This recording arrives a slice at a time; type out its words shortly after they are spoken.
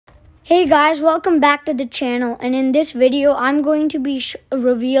Hey guys, welcome back to the channel, and in this video I'm going to be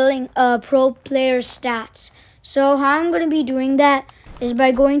revealing pro player stats. So how I'm going to be doing that is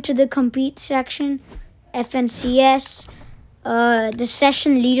by going to the compete section, FNCS, the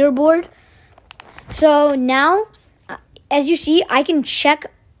session leaderboard. So now, as you see, I can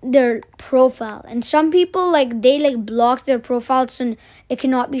check their profile, and some people they block their profiles and it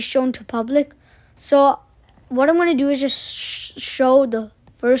cannot be shown to public. So what I'm going to do is just show the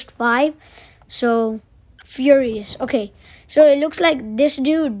first 5. So Furious. Okay, so it looks like this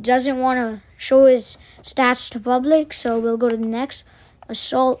dude doesn't want to show his stats to public, so we'll go to the next.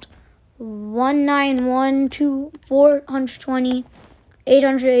 Assault 1912 420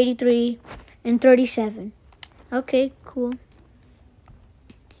 883 and 37. Okay, cool.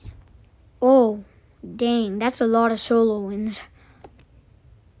 Oh dang, that's a lot of solo wins.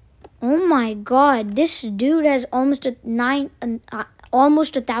 Oh my god, this dude has almost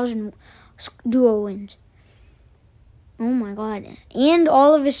almost 1,000 duo wins. Oh my god. And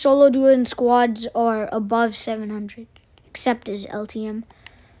all of his solo duo and squads are above 700, except his LTM.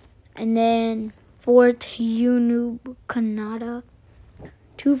 And then 4th, Unoob Kanada,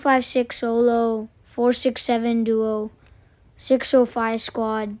 256 solo, 467 duo, 605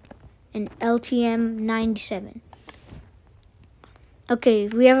 squad, and LTM 97. Okay,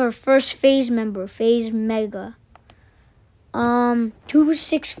 we have our first FaZe member, FaZe Mega.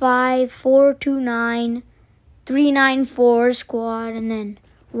 265, 429, 394 squad, and then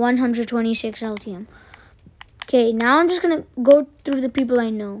 126 LTM. Okay, now I'm just gonna go through the people I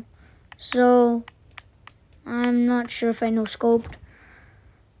know. So I'm not sure if I know Scoped.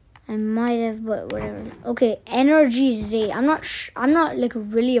 I might have, but whatever. Okay, Energy Z. I'm not like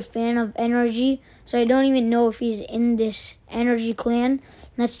really a fan of Energy, so I don't even know if he's in this Energy clan.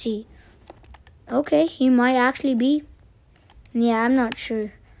 Let's see. Okay, he might actually be. Yeah, I'm not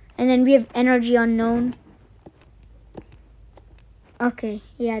sure. And then we have Energy Unknown. Okay,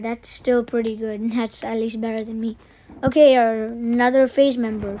 yeah, that's still pretty good. That's at least better than me. Okay, another FaZe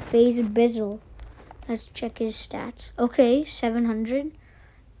member, FaZe Bizzle. Let's check his stats. Okay, 700,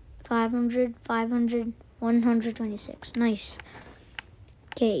 500, 500, 126. Nice.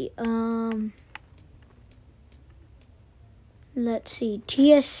 Okay, let's see.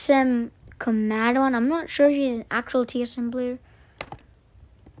 TSM Comadon. I'm not sure he's an actual TSM player.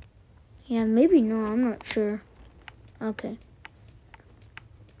 Yeah, maybe no, I'm not sure. Okay.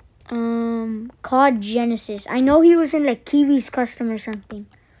 COD Genesis. I know he was in like Kiwi's custom or something.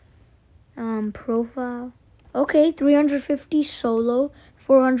 Profile. Okay, 350 solo,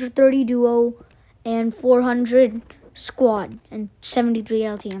 430 duo, and 400 squad, and 73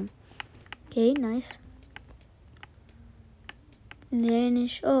 LTM. Okay, nice.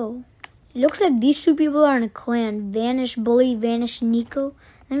 Vanish. Oh. It looks like these two people are in a clan. Vanish Bully, Vanish Nico.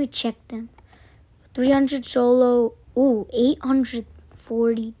 Let me check them. 300 solo. Ooh,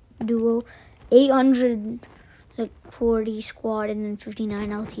 840 duo. 840 squad, and then 59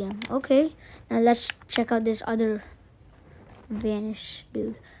 LTM. Okay. Now let's check out this other Vanish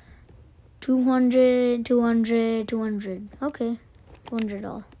dude. 200, 200, 200. Okay. 200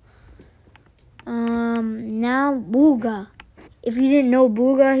 all. Now Booga. If you didn't know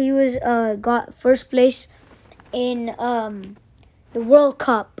Booga, he was got first place in the World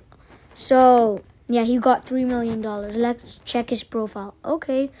Cup. So yeah, he got $3 million. Let's check his profile.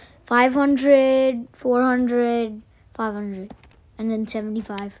 Okay, 500, 400, 500, and then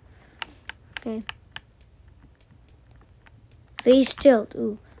 75. Okay. FaZe Tilt.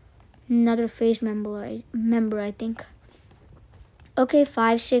 Ooh, another FaZe member, I think. Okay,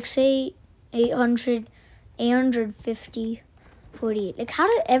 568, 800, 850. 48. Like, how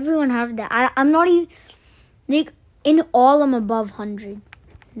did everyone have that? I'm not even, like, in all I'm above 100.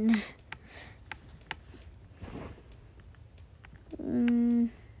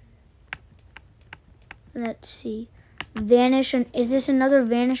 Let's see. Vanish. Is this another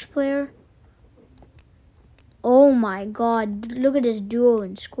Vanish player? Oh my god. Look at this duo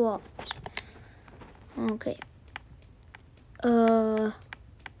and squads. Okay.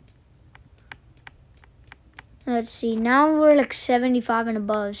 Let's see. Now we're like 75 and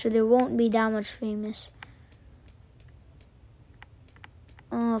above, so there won't be that much famous.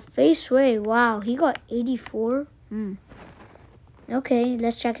 FaZe Sway. Wow, he got 84. Okay,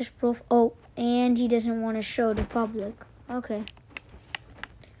 let's check his profile. Oh, and he doesn't want to show the public. Okay.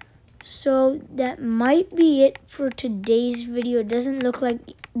 So that might be it for today's video. It doesn't look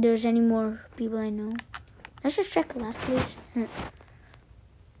like there's any more people I know. Let's just check last place.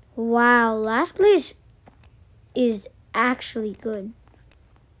 Wow, last place is actually good.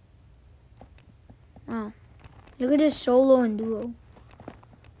 Wow. Look at this solo and duo.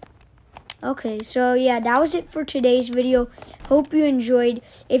 Okay, so yeah, that was it for today's video. Hope you enjoyed.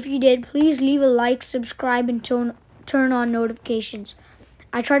 If you did, please leave a like, subscribe, and turn on notifications.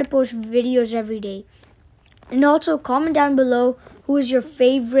 I try to post videos every day. And also comment down below who is your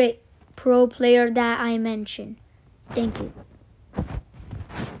favorite pro player that I mentioned. Thank you.